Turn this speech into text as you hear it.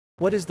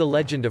What is the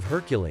legend of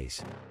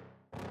Hercules?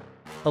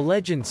 A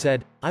legend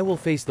said, "I will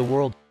face the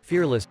world,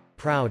 fearless,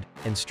 proud,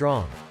 and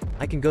strong.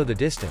 I can go the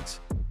distance."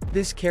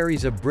 This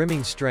carries a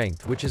brimming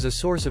strength which is a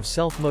source of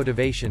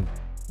self-motivation.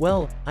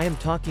 Well, I am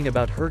talking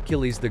about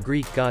Hercules, the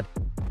Greek god.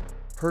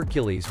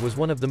 Hercules was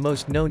one of the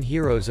most known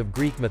heroes of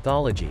Greek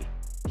mythology.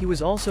 He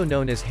was also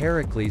known as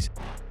Heracles.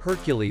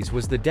 Hercules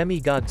was the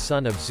demigod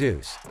son of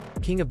Zeus,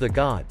 king of the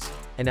gods,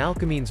 and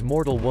Alcmene's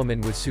mortal woman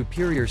with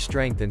superior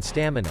strength and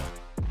stamina.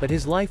 But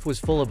his life was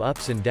full of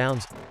ups and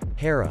downs.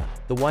 Hera,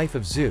 the wife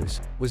of Zeus,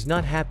 was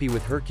not happy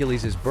with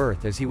Hercules'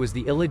 birth as he was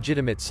the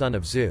illegitimate son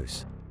of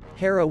Zeus.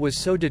 Hera was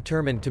so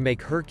determined to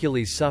make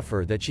Hercules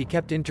suffer that she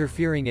kept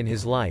interfering in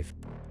his life.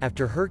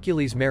 After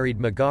Hercules married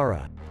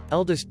Megara,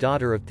 eldest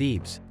daughter of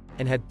Thebes,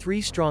 and had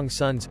 3 strong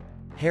sons,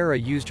 Hera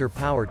used her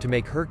power to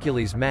make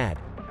Hercules mad.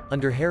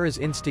 Under Hera's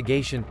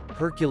instigation,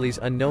 Hercules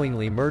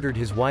unknowingly murdered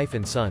his wife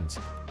and sons.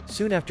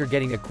 Soon after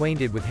getting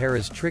acquainted with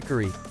Hera's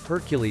trickery,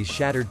 Hercules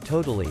shattered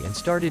totally and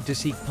started to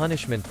seek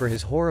punishment for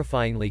his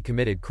horrifyingly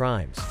committed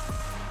crimes.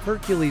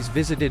 Hercules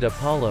visited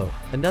Apollo,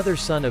 another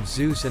son of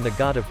Zeus and the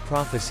god of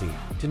prophecy,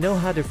 to know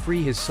how to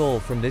free his soul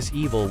from this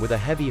evil with a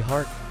heavy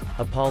heart.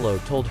 Apollo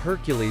told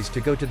Hercules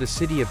to go to the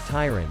city of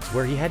Tyrants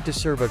where he had to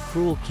serve a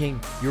cruel king,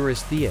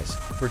 Eurystheus,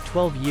 for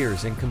 12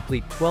 years and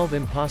complete 12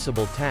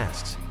 impossible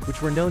tasks,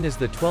 which were known as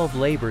the 12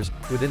 labors,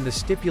 within the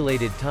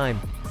stipulated time.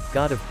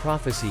 God of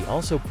prophecy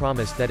also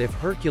promised that if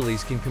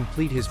Hercules can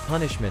complete his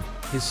punishment,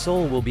 his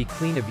soul will be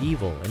clean of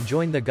evil and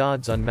join the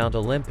gods on Mount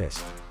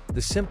Olympus.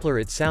 The simpler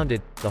it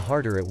sounded, the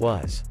harder it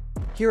was.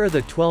 Here are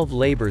the 12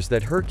 labors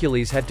that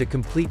Hercules had to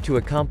complete to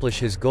accomplish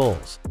his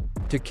goals.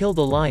 To kill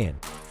the lion.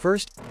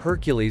 First,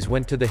 Hercules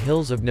went to the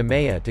hills of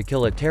Nemea to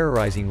kill a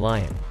terrorizing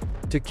lion.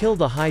 To kill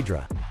the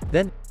hydra.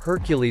 Then,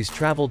 Hercules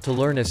traveled to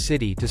Lerna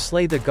city to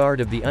slay the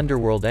guard of the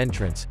underworld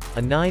entrance,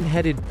 a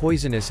 9-headed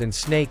poisonous and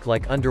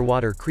snake-like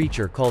underwater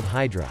creature called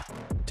Hydra.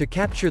 To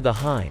capture the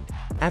hind.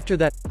 After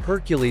that,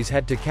 Hercules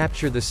had to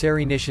capture the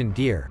Cerinician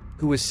deer,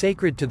 who was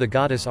sacred to the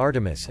goddess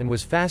Artemis and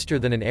was faster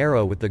than an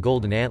arrow with the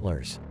golden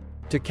antlers.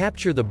 To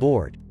capture the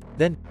boar.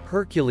 Then,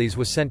 Hercules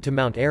was sent to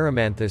Mount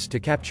Erymanthus to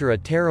capture a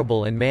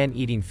terrible and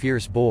man-eating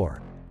fierce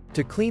boar.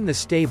 To clean the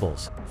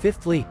stables.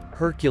 Fifthly,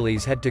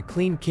 Hercules had to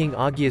clean King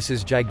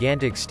Augeas's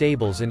gigantic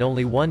stables in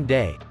only 1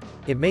 day.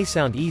 It may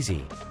sound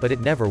easy, but it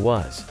never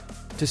was.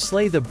 To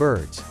slay the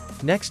birds.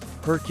 Next,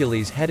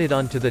 Hercules headed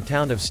on to the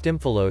town of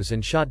Stymphalos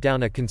and shot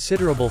down a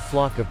considerable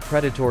flock of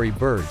predatory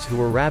birds who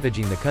were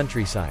ravaging the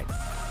countryside.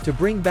 To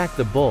bring back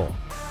the bull.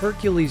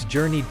 Hercules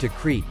journeyed to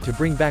Crete to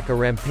bring back a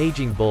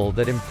rampaging bull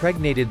that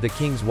impregnated the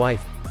king's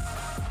wife.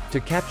 To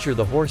capture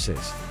the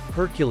horses.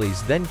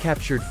 Hercules then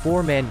captured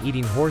 4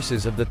 man-eating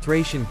horses of the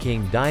Thracian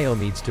king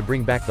Diomedes to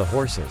bring back the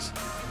horses.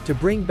 To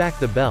bring back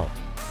the belt.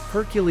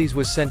 Hercules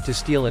was sent to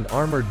steal an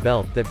armored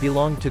belt that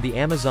belonged to the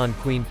Amazon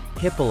queen,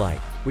 Hippolyte,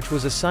 which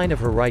was a sign of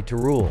her right to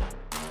rule.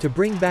 To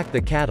bring back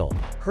the cattle.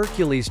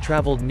 Hercules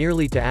traveled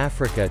nearly to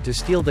Africa to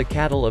steal the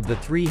cattle of the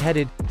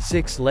 3-headed,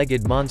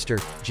 6-legged monster,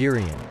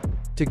 Geryon.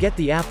 To get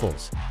the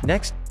apples.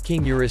 Next,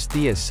 King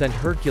Eurystheus sent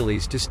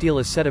Hercules to steal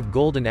a set of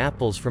golden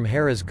apples from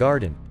Hera's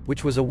garden,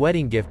 which was a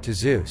wedding gift to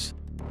Zeus.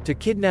 To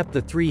kidnap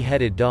the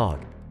 3-headed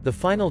dog. The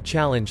final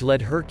challenge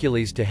led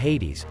Hercules to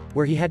Hades,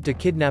 where he had to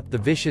kidnap the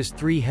vicious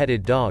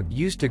 3-headed dog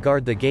used to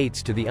guard the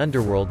gates to the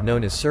underworld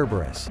known as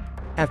Cerberus.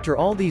 After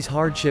all these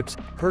hardships,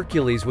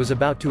 Hercules was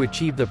about to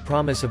achieve the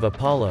promise of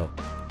Apollo.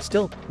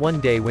 Still, one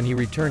day when he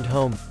returned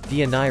home,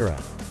 Deianira,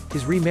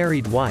 his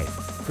remarried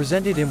wife,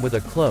 presented him with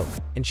a cloak,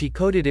 and she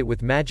coated it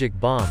with magic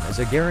balm as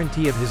a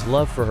guarantee of his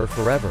love for her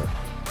forever.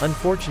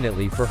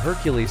 Unfortunately for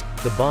Hercules,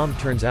 the balm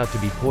turns out to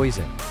be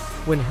poison.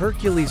 When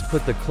Hercules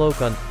put the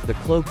cloak on, the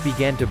cloak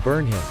began to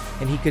burn him,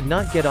 and he could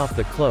not get off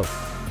the cloak.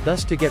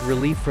 Thus, to get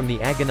relief from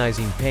the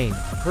agonizing pain,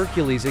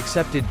 Hercules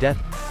accepted death.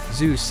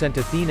 Zeus sent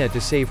Athena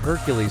to save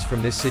Hercules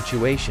from this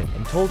situation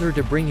and told her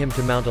to bring him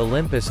to Mount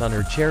Olympus on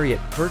her chariot.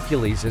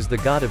 Hercules is the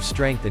god of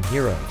strength and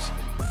heroes.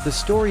 The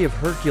story of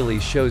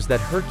Hercules shows that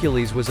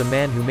Hercules was a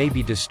man who may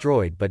be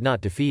destroyed but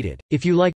not defeated. If you like